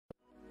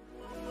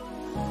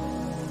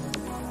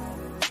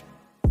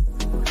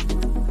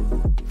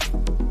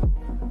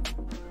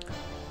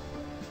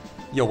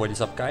Yo, what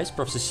is up guys,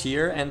 PrOfSeS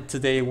here, and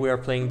today we are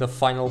playing the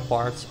final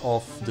part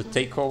of the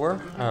Takeover.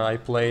 I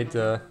played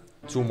 2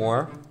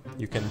 more,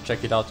 you can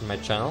check it out on my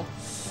channel.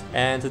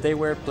 And today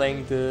we're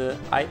playing the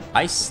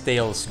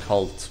Icetails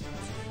cult.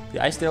 The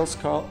Icetails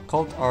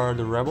cult are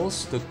the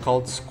rebels. The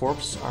cult's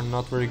corps are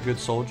not very good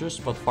soldiers,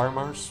 but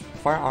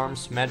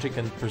firearms, magic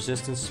and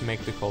persistence make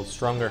the cult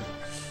stronger.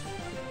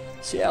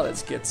 So yeah,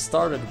 let's get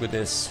started with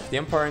this. The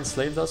Empire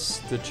enslaved us,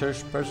 the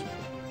Church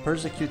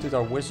persecuted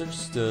our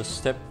wizards, the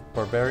steppe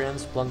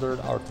barbarians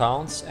plundered our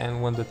towns,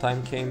 and when the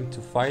time came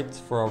to fight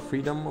for our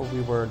freedom,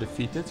 we were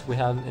defeated. We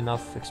had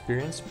enough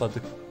experience, but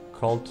the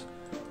cult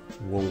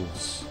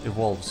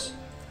evolves.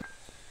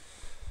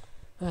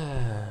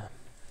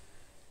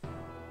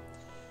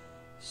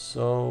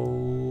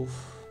 So,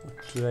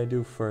 what should I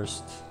do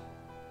first?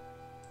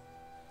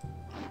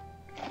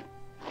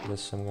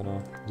 Guess I'm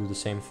gonna do the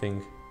same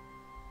thing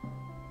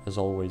as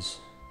always.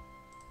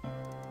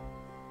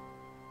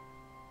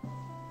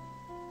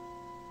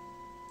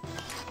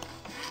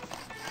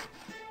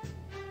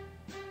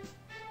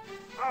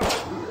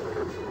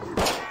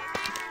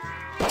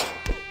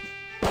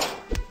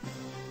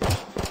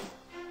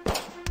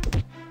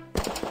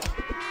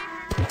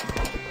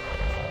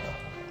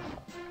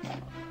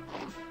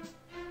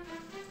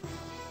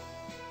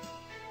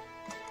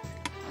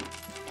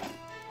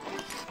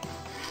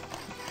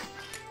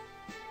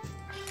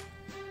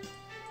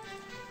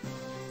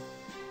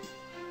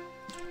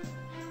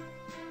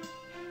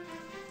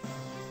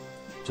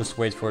 Just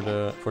wait for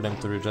them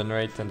to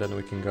regenerate and then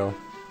we can go.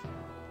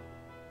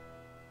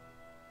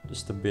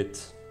 Just a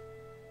bit.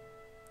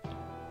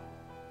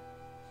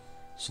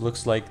 So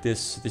looks like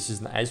this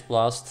is an ice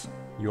blast.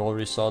 You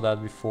already saw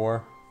that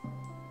before.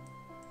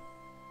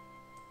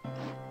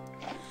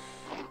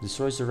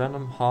 Destroys a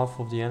random half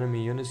of the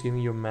enemy units,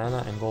 giving you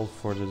mana and gold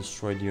for the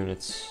destroyed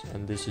units.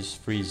 And this is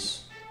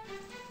freeze.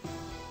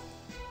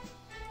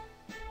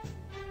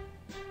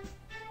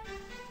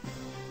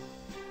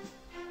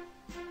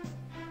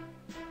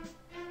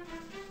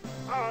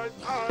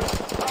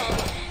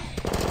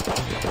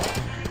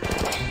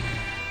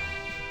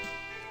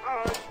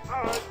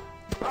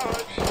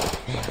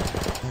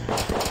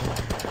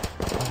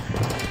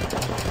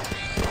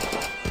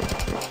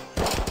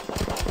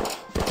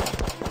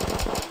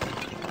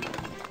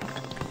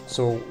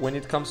 So when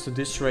it comes to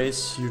this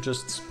race, you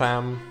just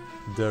spam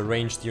the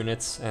ranged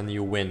units and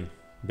you win,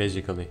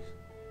 basically.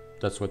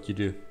 That's what you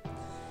do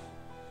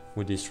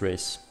with this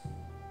race.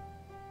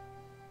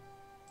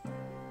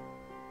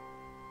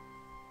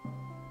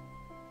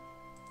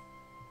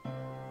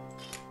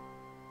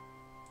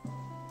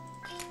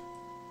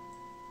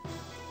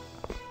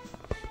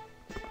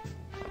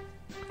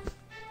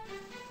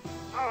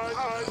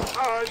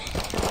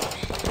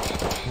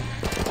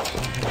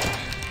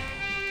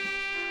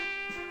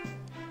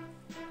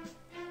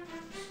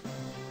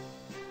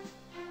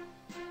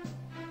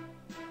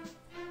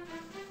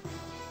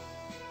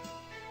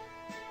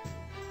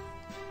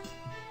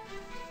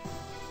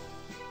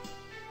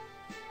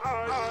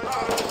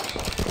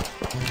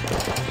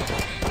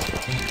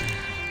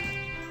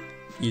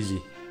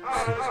 Easy.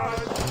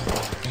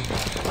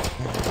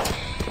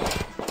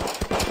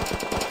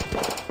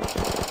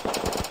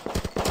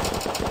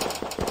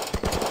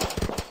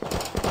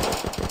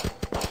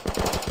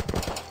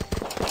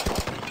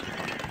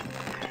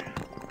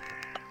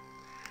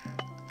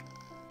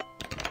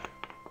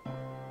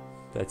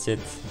 That's it.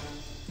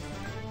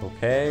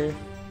 Okay.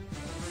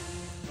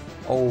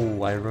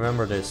 Oh, I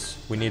remember this.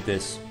 We need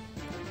this.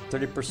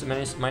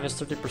 30% minus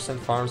 30%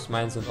 farms,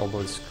 mines and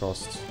obelisks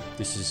costs.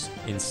 This is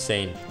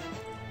insane.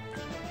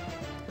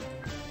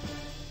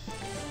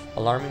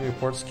 Alarming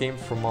reports came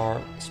from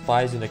our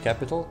spies in the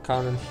capital.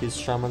 Khan and his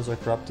shamans are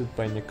corrupted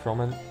by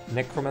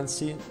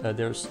necromancy.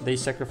 They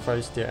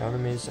sacrifice their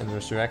enemies and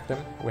resurrect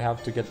them. We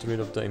have to get rid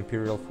of the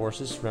Imperial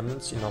forces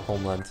remnants in our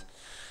homeland.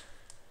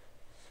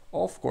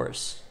 Of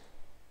course.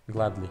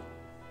 Gladly.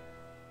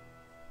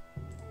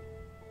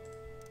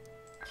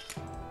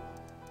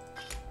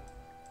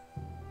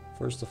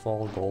 First of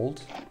all,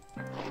 gold.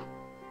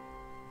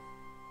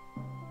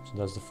 So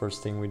that's the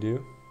first thing we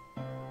do.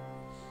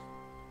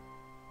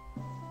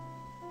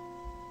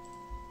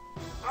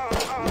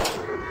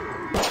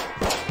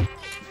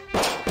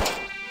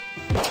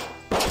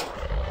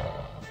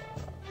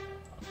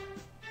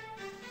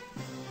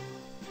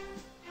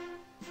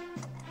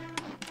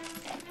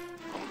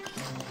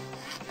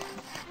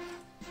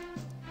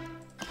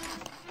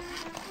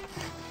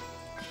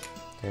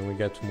 Then we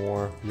get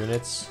more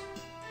units.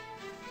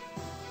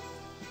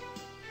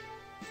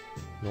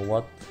 You know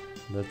what?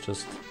 Let's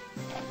just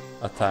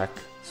attack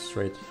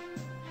straight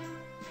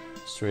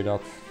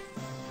up.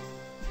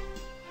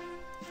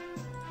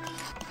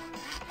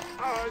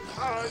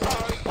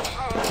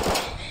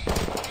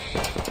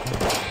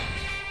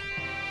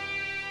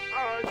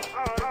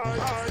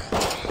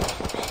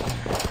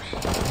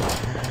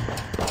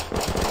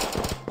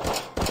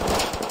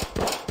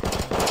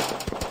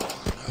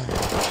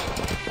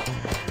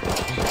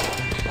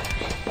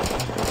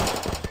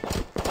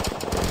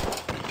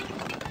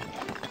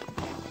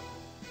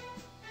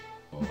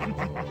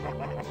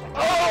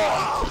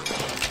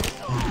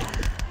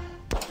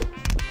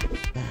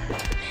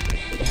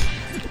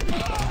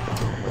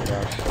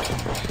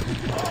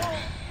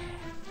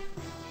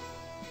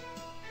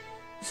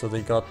 So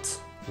they got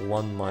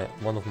one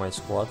of my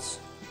squads.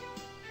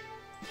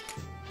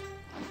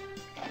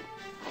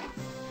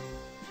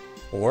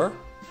 Or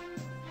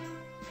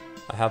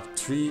I have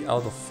 3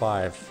 out of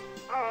 5.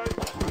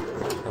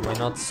 Am I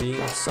not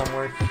seeing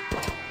somewhere?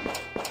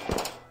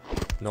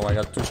 No, I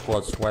got 2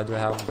 squads. Why do I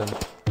have then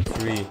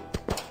 3?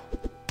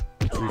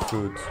 3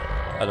 food.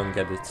 I don't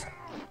get it.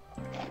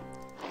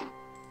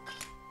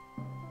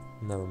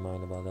 Never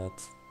mind about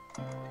that.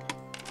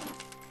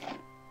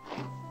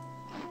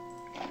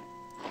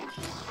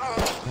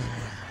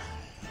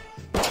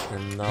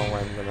 And now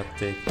I'm gonna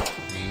take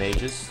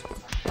mages.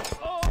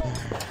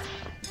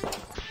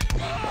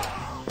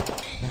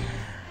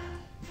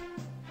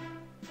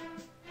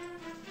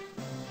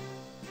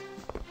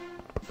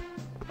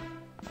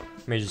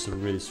 Mages are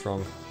really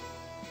strong.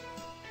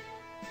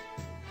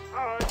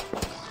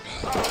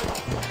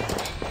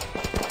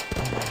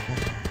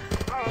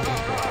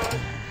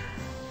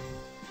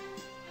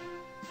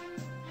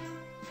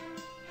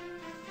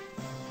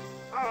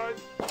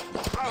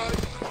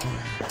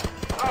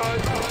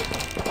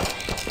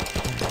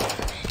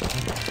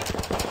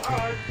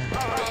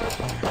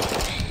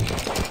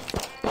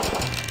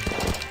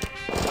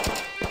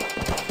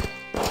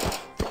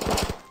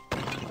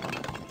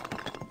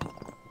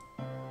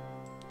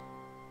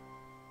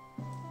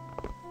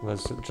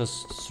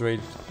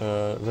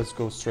 Let's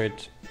go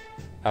straight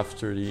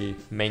after the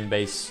main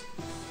base.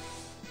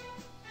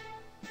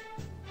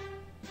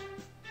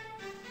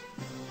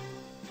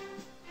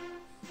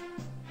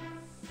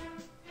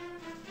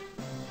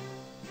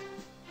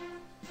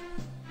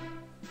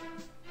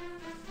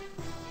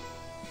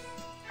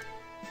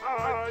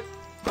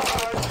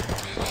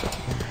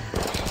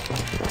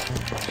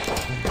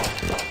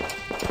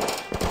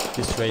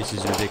 This race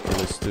is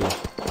ridiculous too.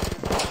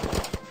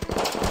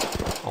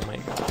 Oh my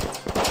god.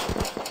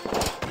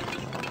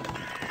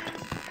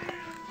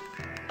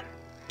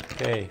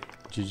 Okay,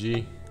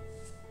 GG.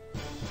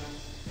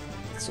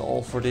 That's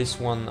all for this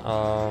one.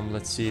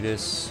 Let's see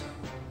this.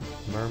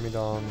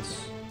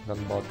 Myrmidons,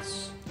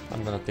 gunbots.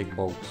 I'm gonna take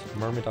both.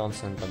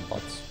 Myrmidons and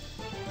gunbots.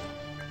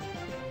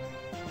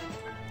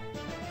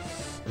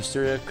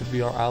 Mysteria could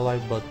be our ally,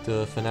 but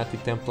the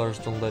fanatic Templars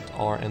don't let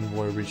our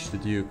envoy reach the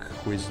Duke,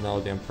 who is now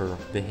the Emperor.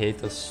 They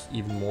hate us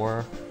even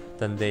more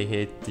than they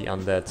hate the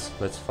undead.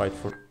 Let's fight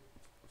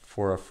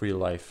for a free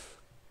life.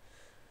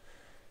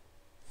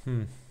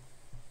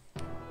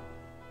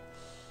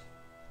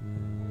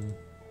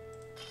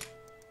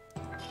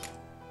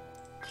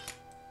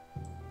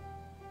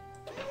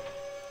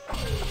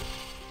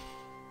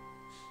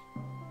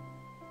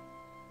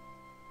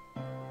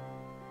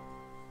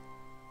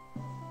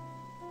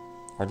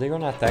 Are they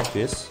gonna attack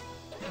this?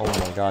 Oh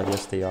my god,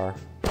 yes they are.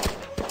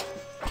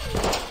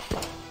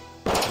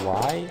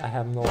 Why? I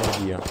have no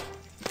idea.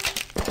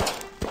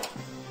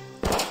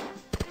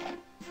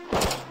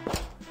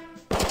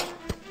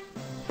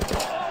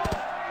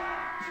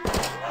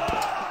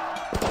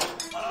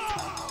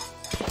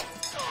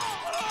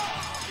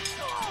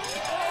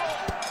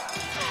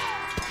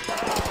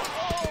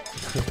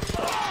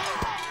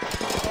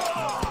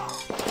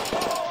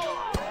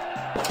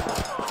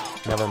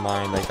 Never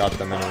mind, I got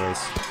them anyways.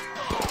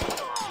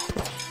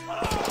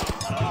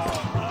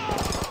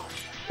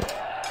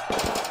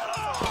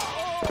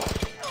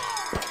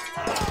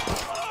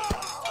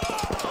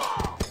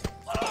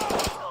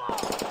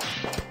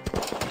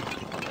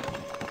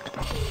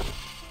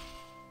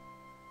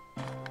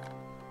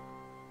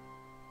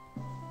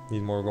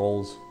 Need more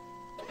goals.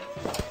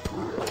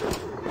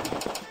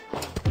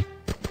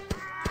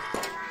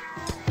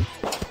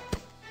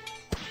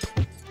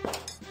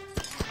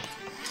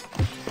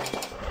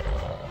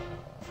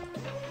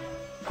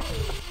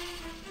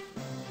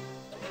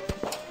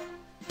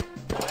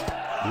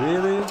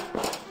 Really?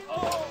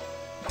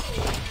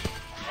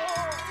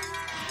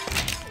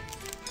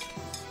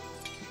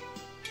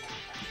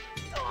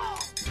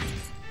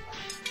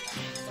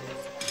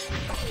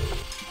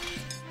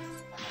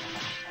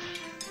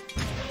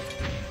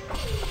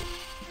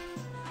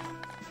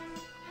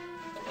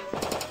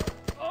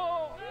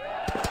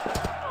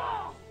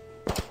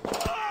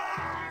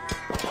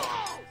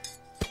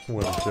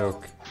 What a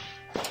joke.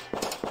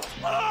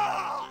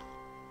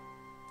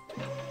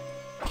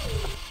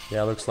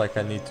 Yeah, looks like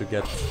I need to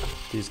get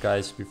these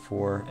guys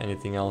before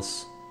anything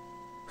else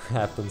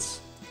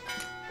happens.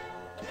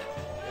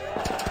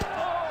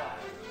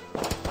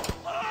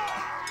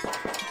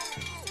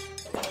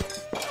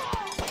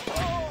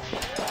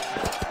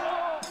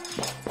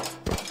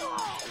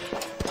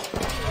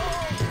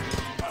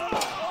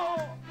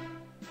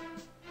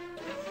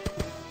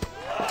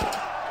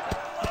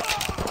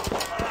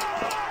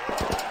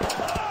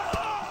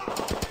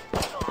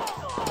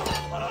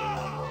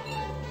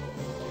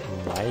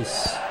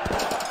 Nice.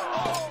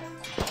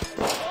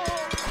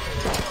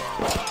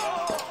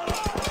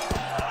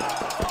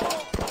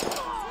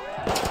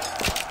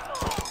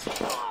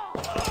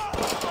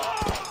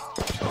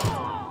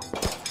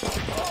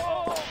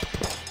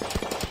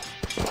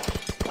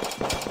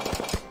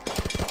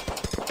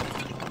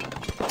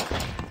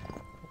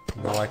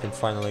 Now I can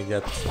finally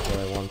get what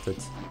I wanted.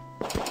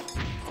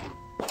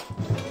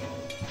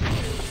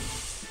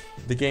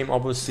 The game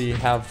obviously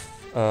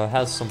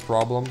has some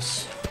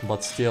problems,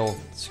 but still,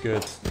 it's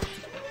good.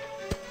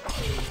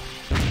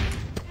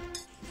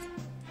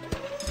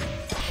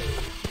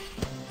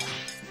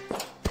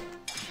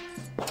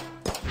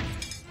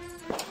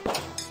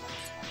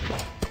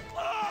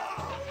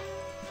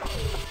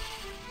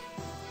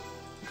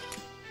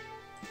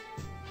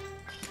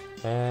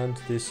 And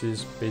this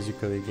is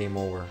basically game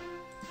over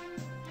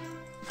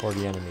for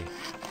the enemy.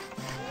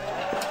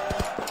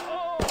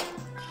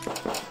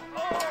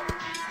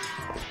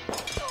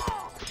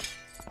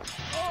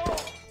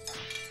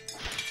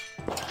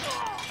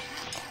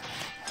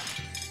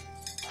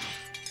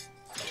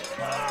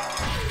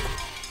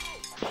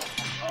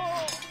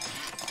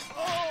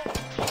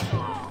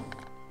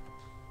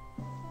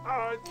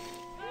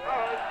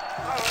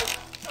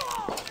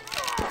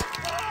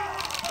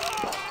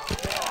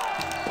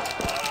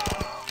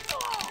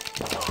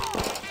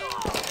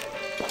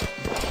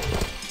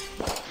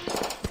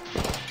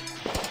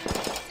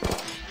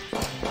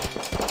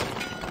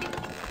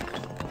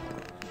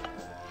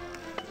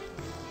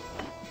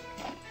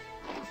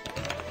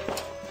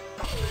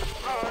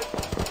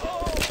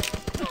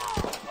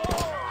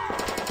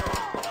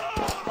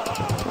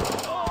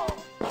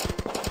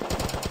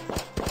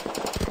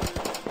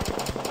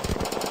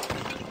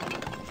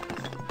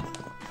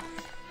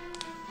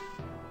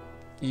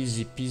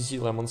 Easy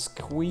peasy lemon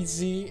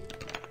squeezy.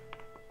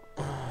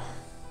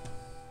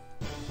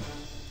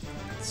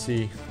 Let's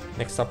see,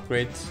 next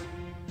upgrade. What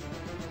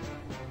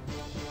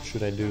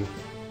should I do?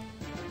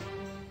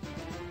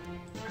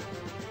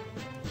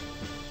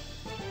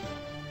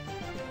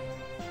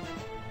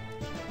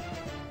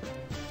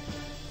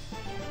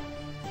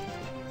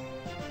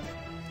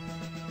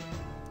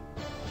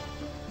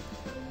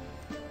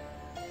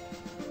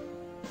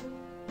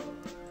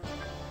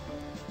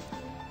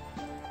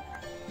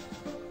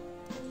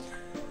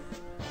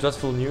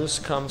 Dreadful news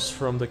comes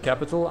from the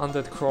capital.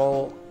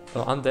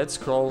 Undeads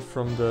crawl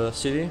from the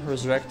city.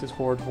 Resurrected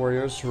horde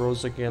warriors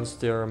rose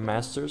against their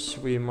masters.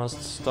 We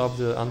must stop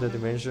the undead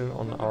invasion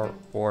on our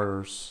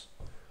orders.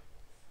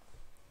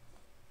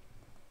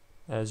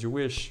 As you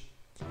wish.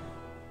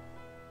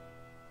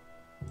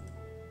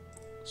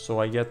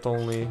 So I get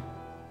only...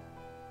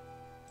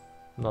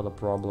 Not a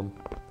problem.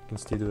 I can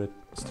still do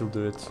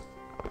it.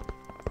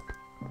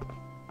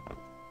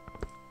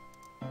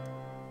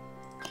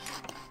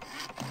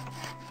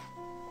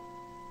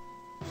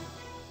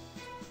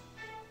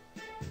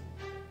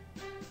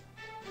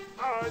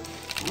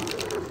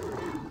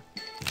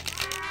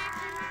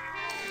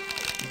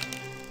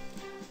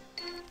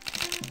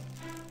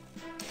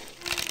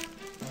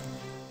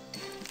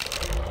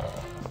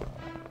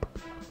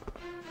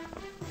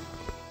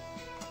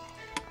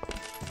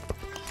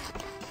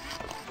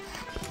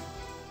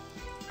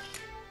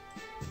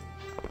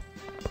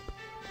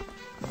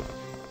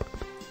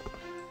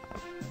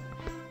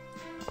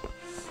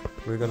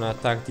 We're gonna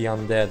attack the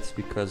undead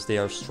because they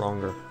are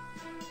stronger.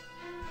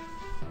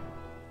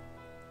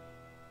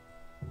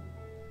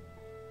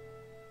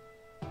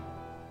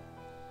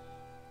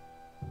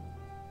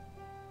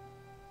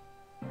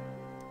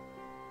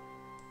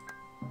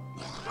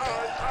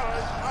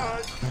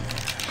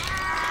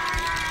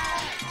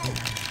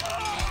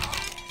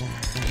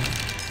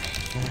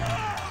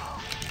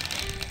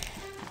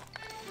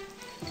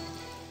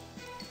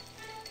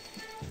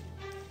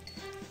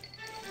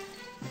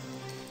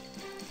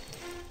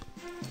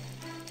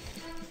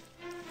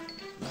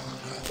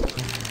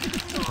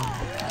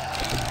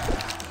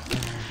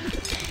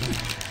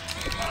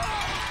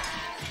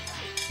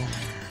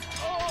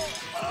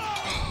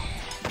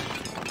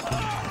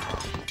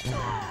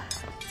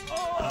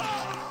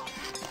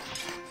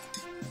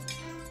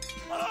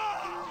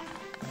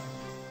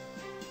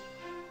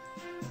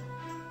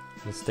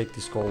 Let's take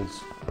these golds.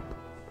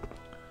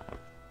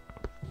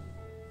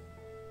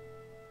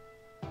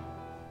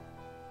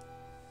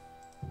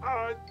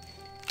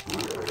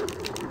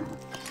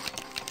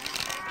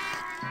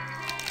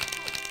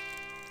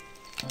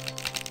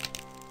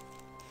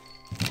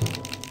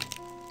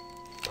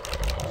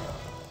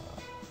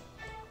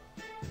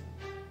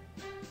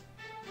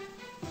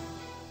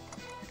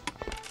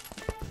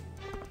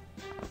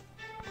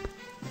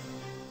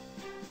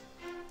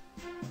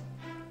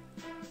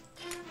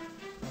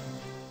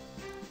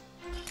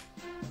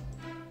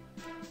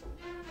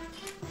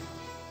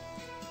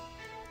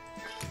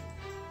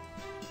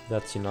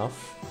 That's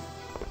enough.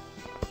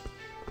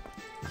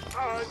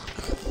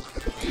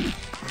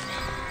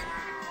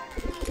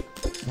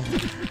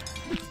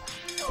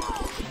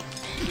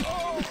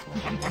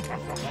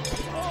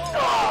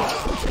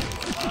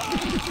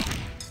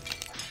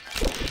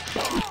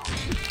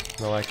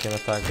 Now I can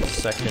attack the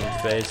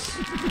second base.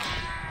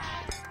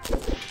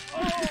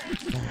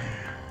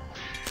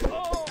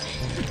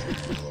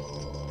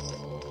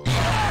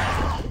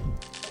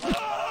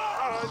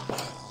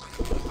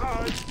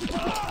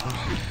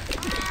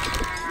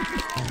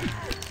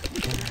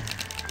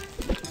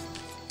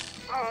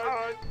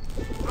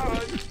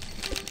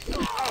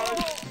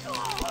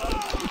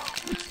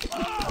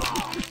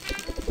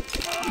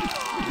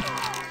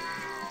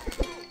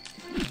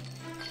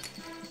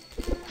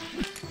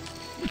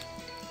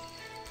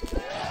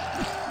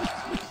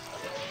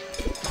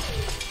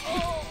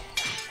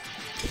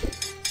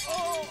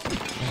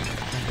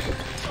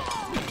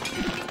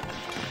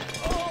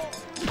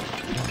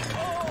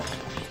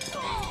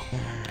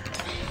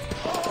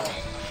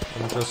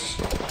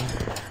 us.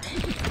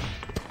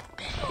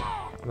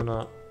 I'm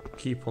gonna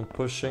keep on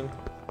pushing.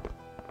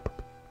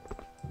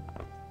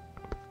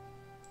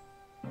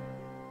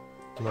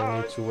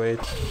 No need to wait.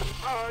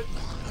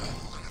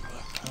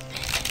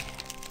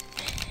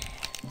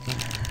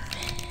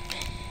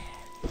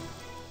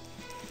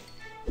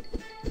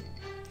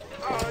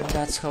 And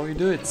that's how you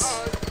do it.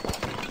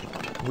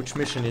 Which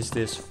mission is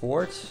this?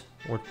 4th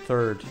or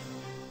 3rd?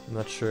 I'm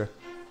not sure.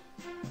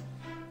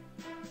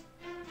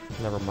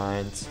 Never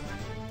mind.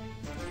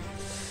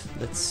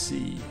 Let's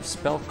see.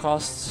 Spell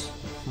costs.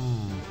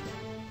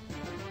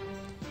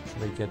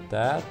 Should I get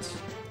that?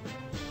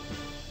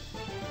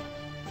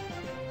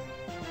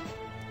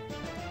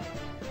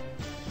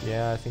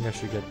 Yeah, I think I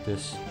should get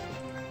this.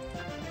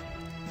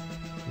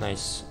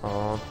 Nice.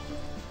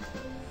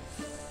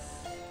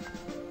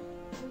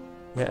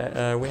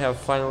 We have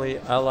finally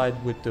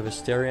allied with the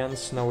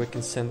Vestarians. Now we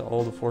can send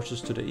all the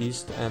forces to the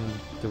east and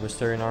the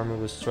Vestarian army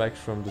will strike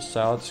from the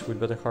south. We'd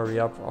better hurry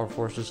up. Our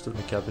forces to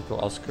the capital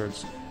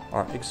outskirts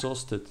are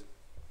exhausted.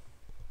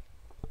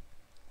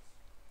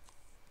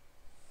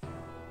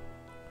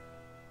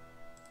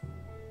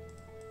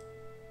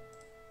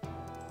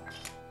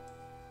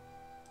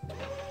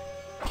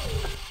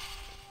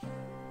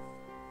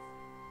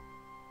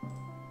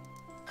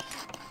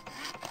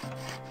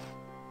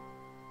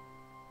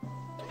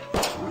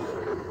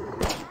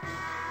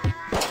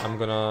 I'm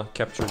gonna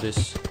capture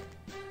this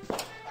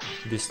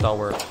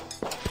tower.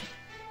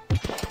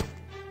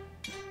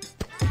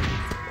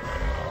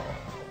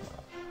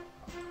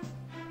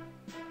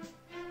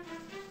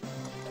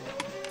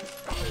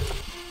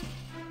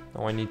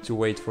 Now I need to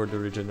wait for the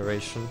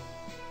regeneration.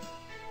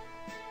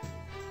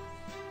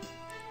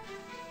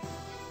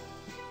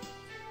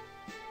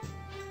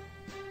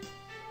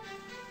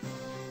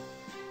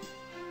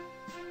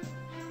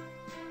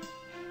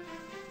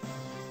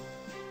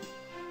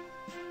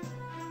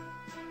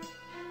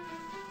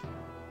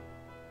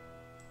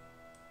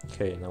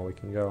 Okay, now we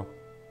can go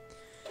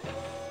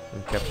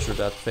and capture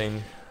that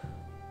thing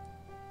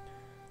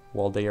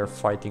while they are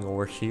fighting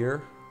over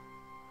here.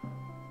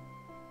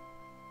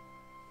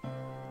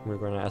 We're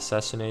gonna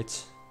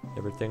assassinate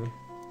everything.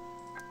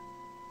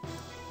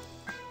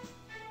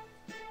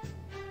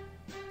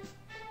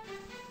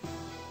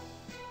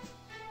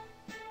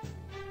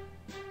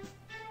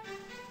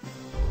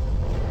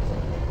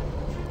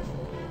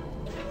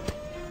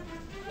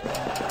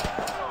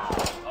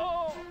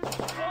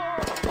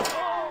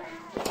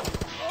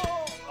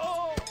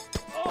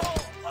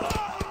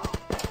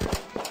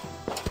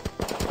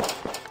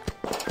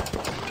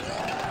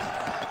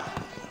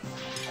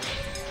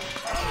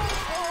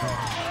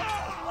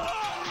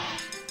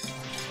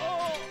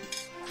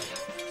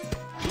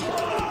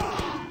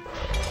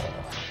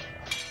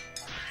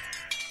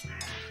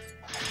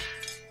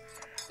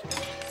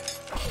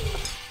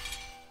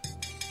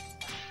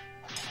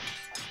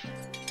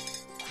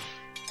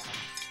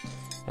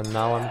 And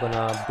now I'm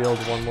gonna build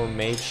one more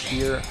mage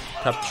here,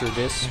 capture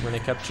this. When I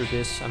capture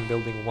this, I'm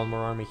building one more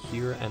army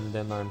here, and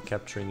then I'm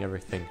capturing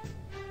everything.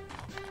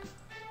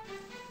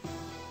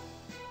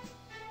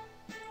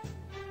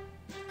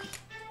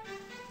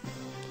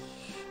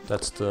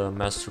 That's the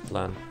master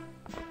plan.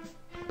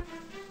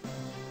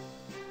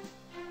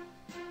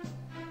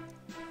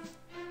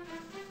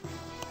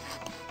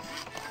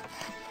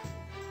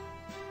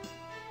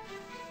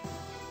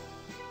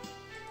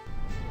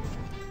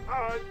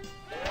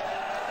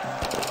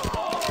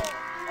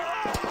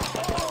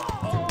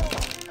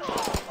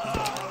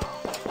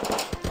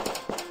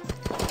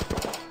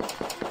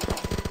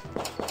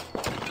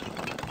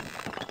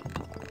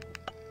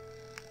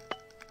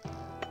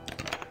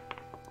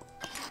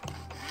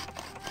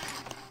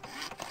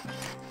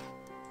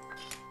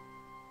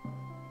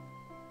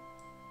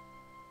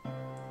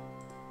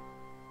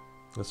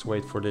 Let's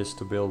wait for this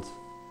to build.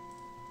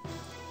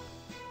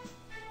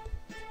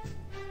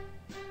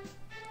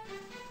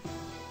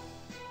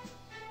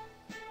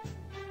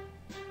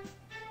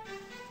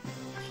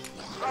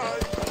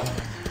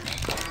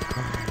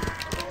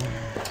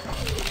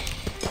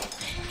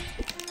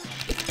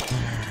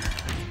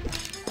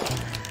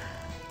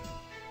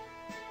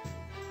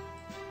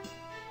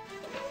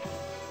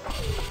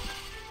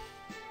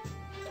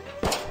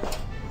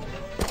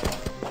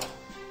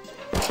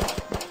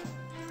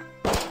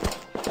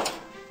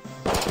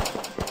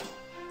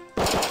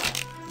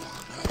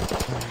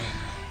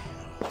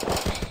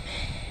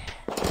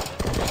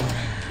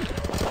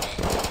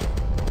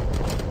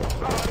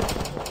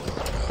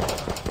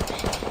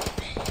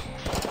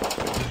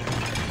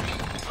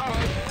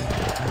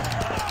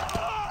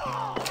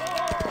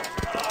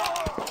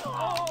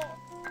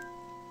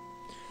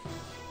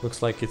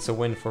 Looks like it's a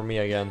win for me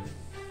again.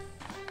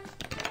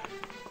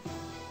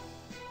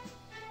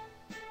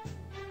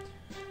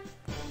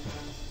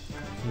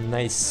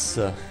 Nice.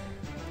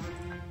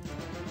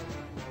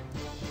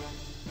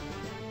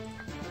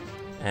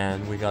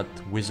 And we got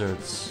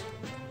wizards.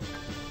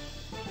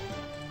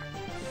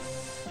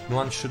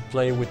 One should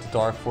play with the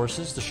dark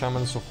forces. The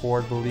shamans of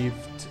Horde believed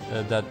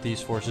that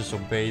these forces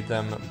obeyed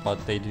them,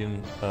 but they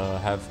didn't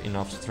have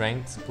enough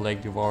strength.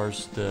 Plague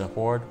devours the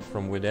Horde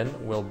from within,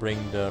 will bring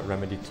the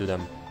remedy to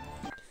them.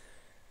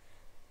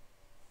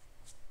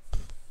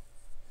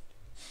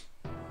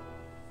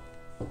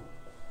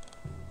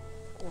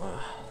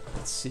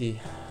 Let's see.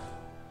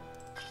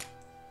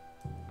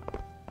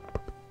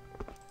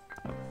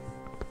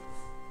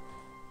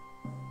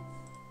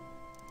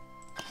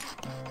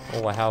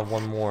 Oh, I have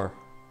one more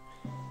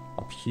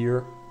up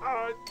here.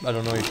 I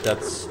don't know if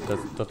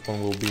that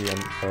one will be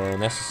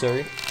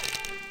necessary.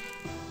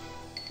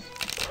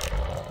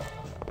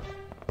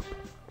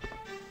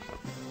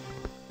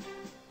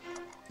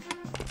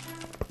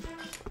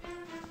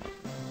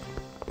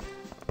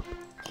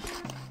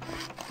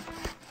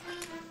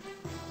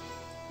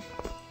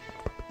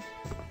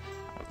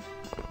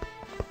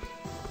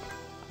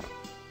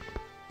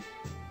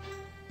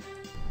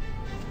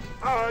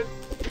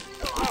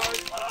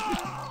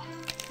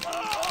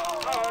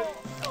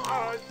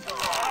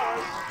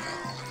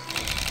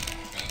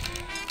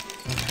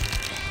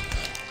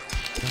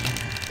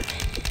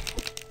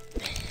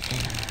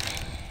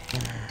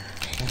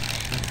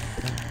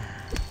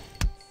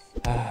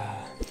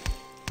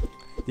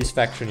 This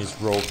faction is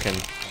broken,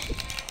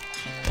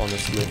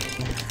 honestly.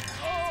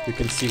 You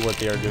can see what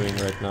they are doing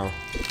right now.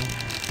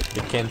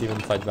 They can't even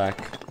fight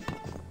back.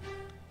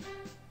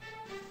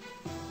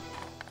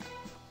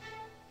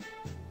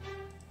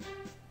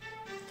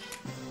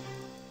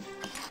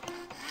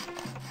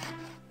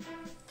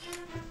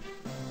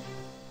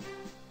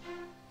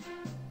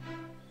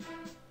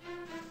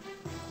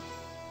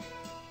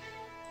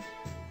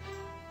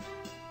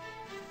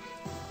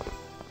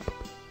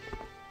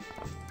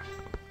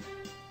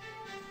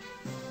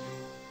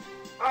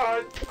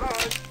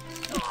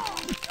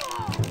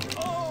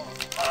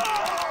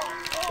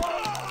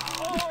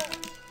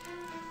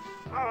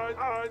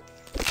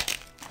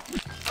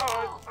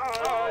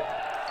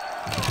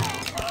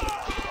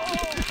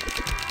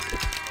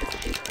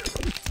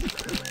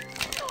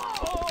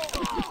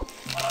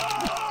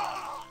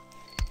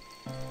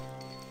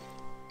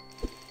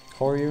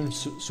 How are you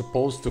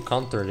supposed to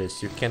counter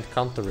this? You can't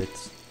counter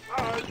it.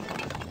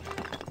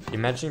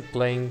 Imagine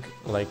playing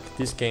like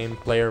this game,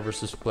 player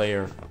versus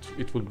player.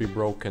 It would be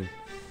broken.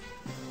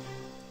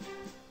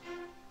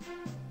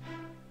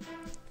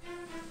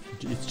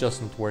 It's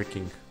just not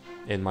working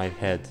in my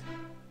head.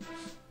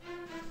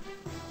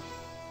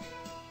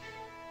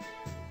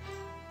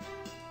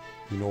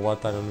 You know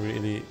what? I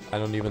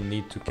don't even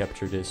need to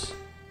capture this.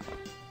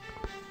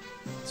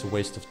 It's a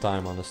waste of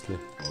time, honestly.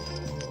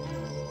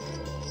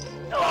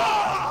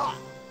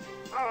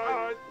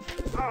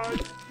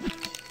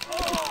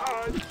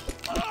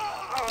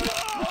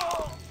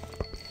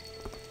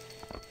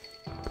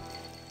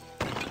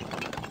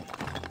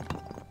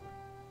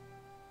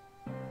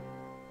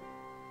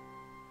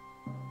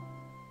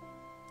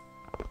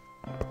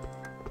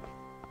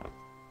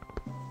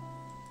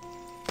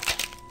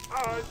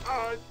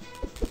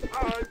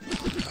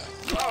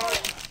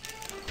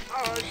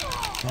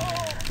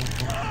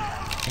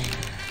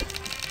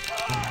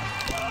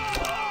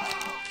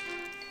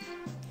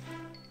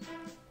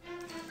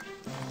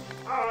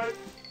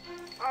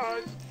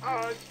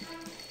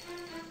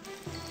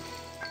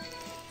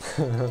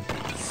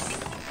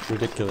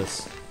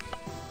 Ridiculous.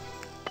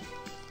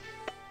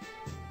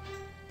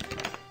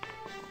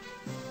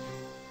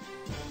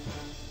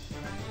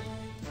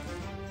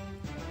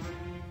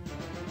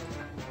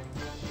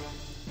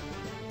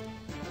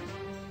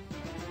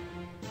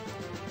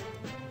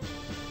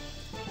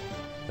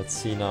 Let's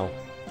see now.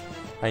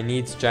 I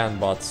need Jan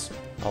bots.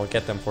 I'll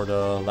get them for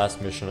the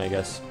last mission, I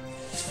guess.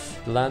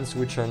 The lands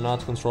which are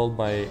not controlled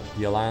by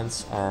the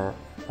Alliance are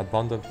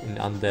abundant in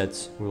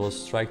undeads. We will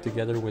strike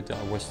together with the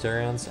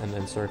Westerians and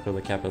encircle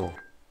the capital.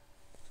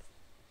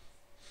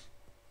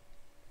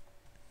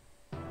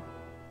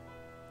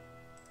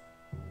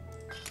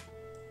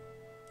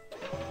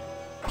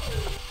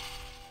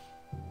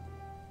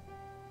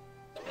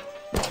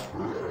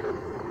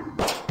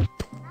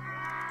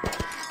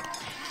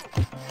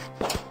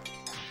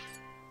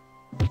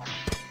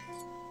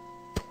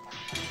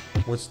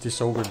 What's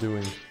this ogre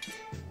doing?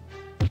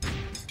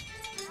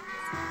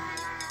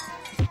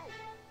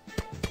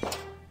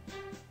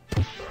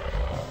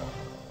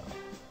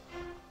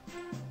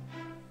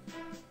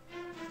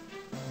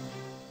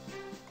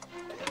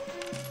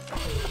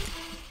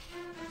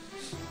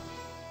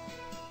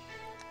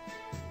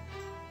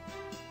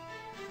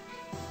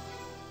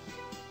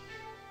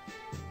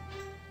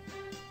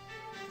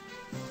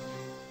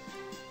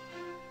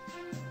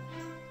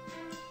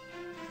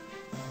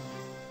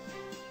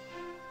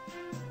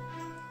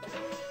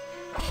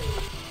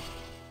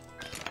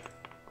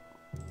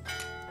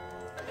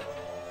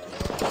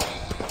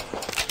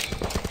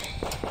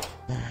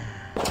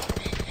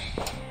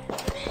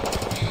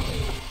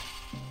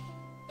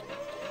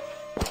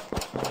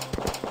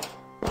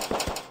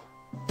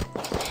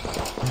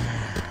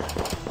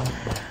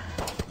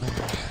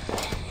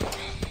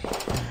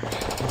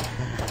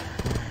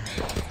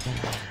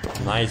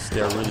 Nice,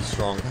 they are really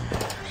strong.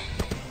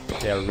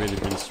 They are really,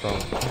 really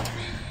strong.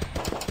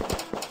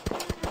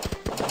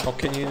 How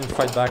can you even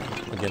fight back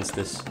against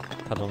this?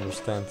 I don't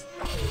understand.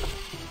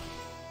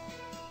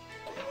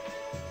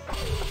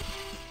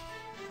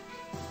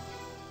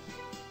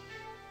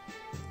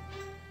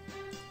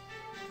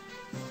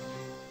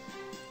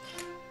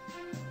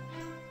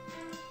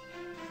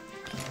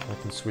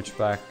 I can switch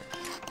back.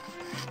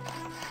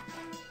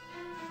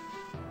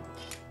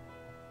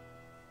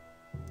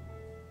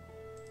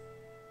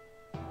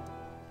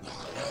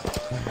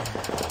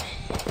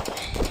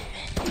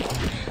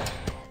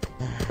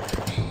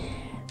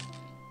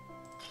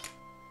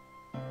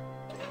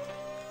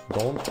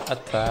 Don't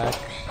attack.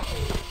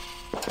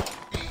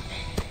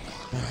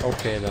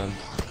 Okay then.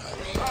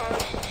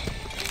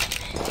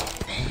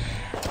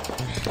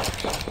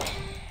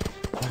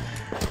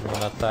 I'm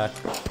gonna attack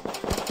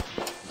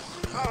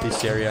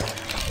this area.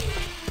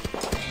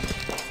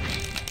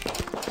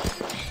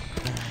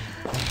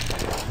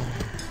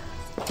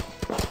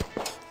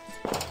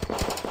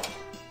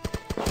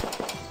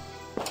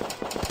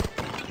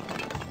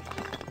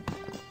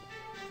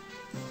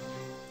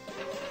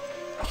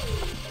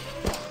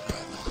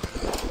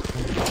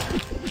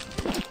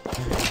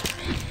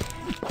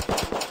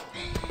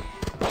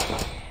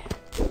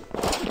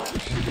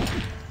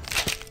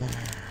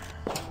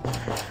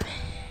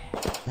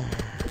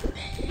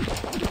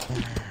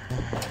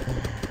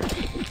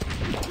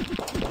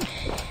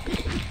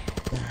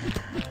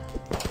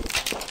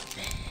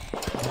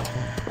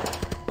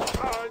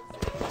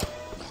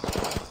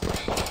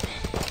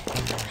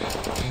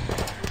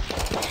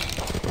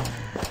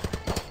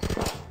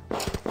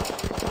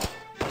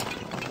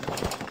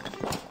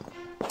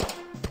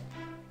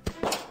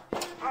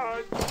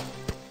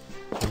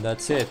 And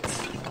that's it.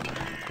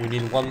 We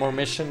need one more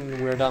mission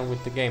and we're done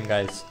with the game,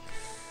 guys.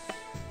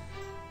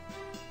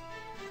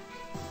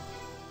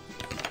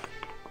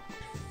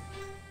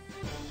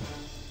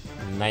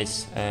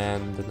 Nice.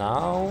 And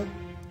now...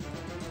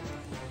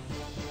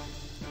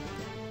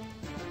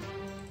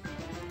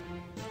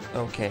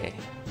 okay.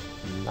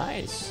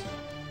 Nice.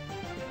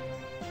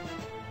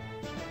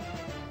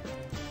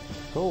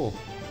 Cool.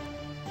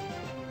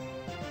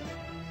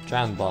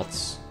 Giant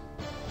bots.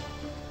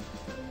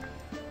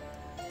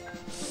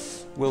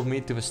 We'll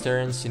meet the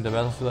Vesterians in the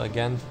battlefield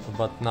again,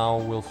 but now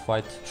we'll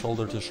fight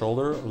shoulder to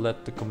shoulder.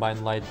 Let the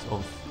combined light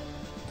of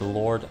the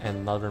Lord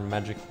and Northern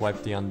magic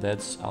wipe the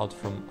undeads out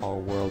from our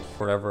world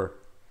forever.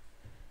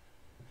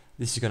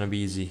 This is gonna be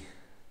easy.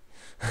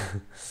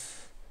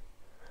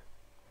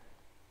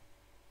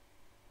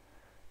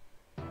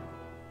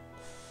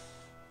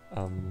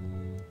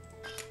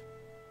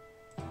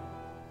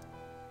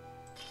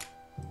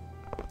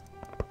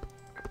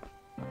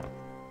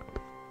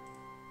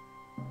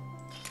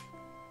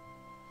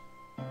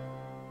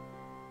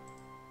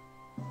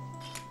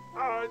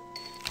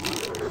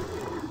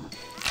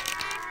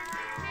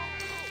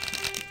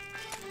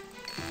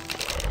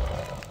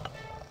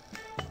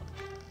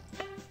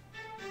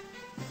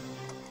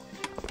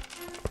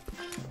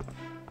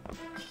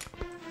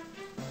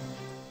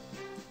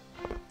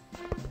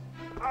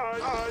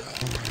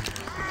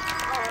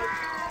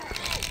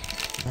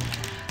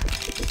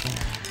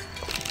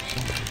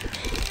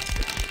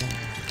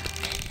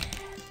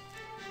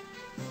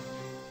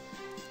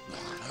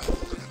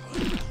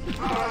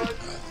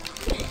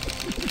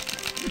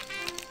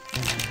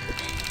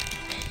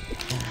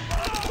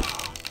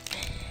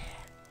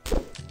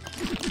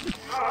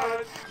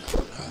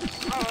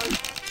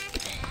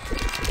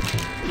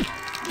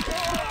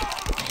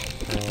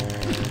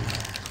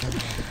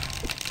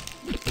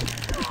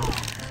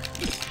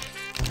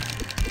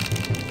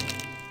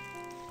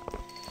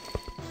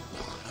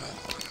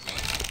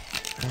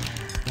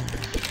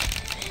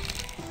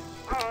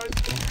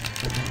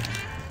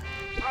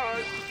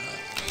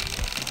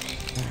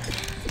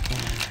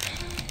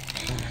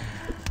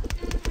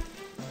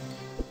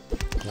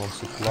 One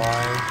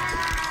supply.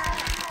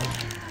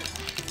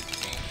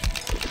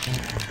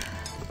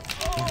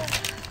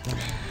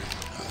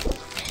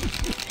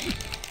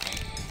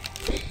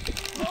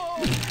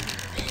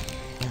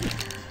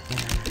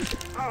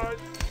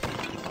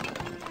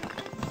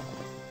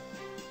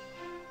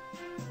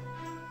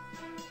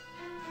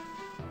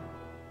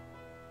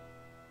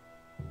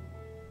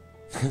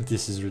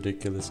 This is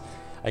ridiculous.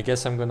 I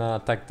guess I'm gonna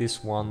attack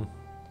this one.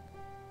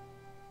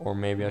 Or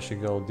maybe I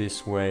should go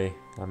this way.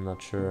 I'm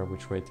not sure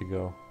which way to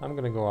go. I'm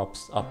gonna go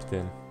up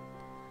then.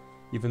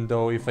 Even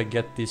though if I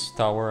get this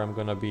tower I'm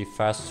gonna be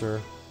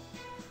faster.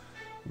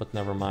 But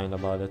never mind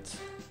about it.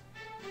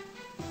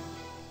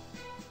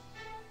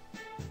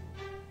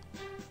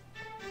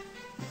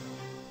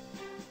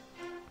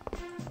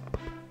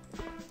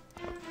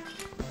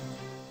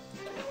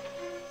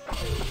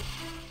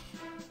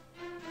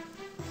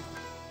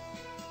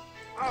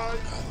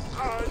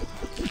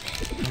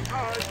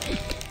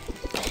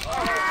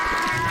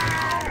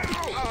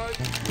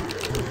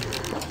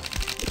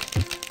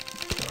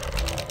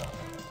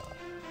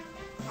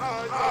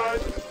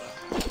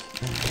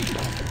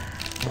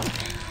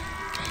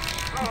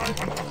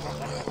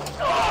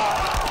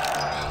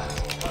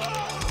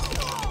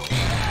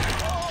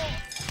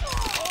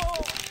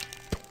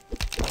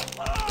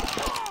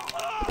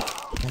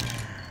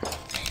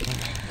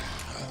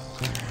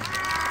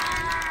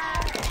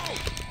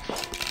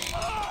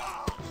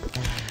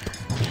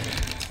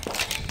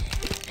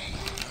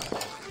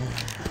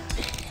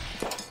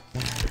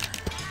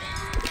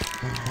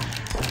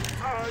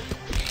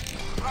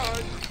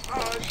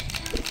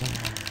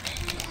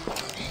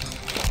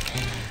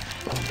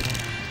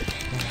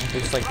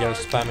 Looks like they're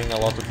spamming a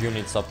lot of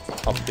units up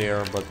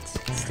there, but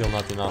still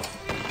not enough.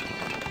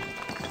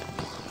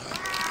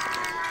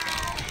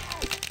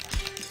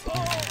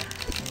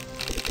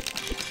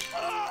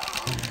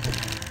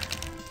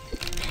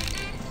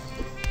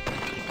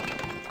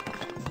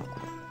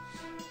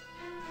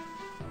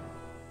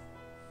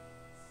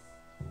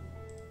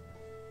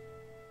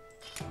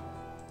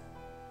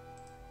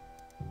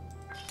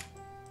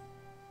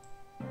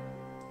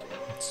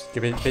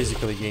 It's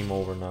basically game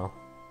over now.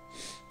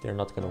 They're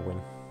not gonna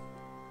win.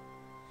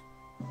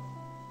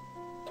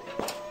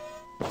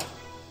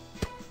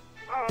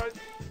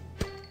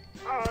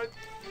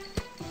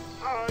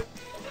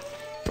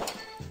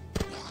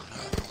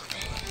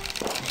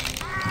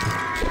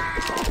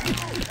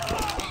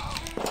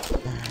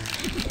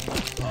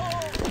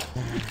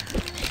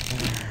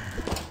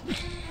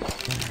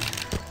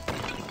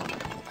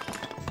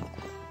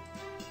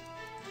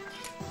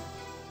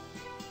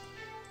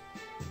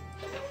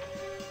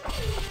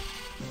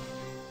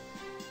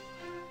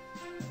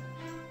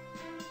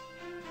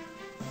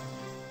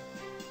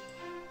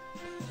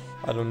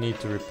 I don't need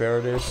to repair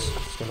this.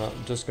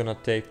 It's just gonna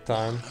take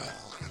time.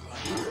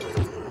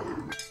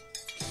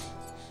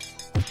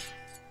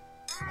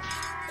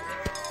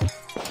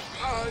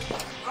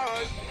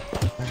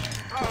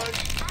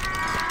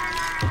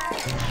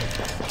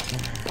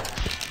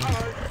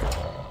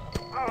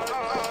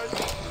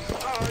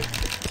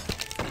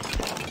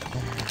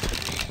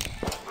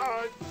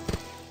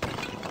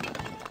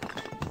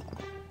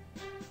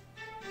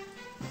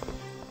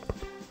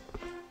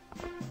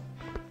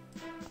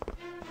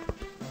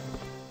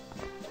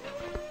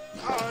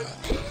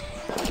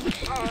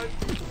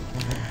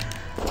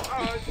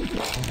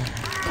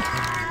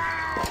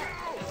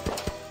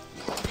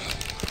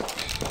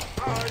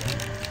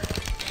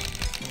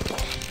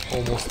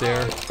 Almost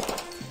there.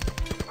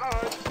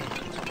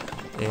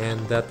 And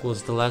that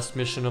was the last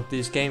mission of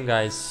this game,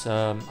 guys.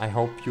 I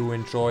hope you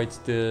enjoyed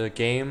the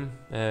game.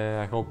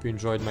 I hope you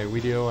enjoyed my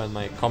video and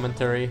my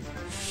commentary.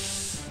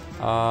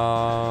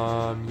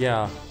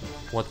 Yeah,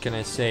 what can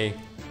I say?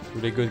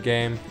 Really good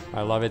game.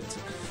 I love it.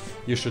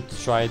 You should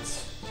try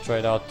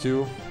it out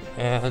too.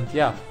 And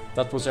yeah,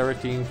 that was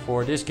everything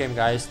for this game,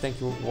 guys.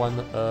 Thank you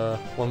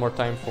one more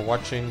time for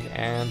watching,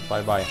 and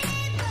bye bye.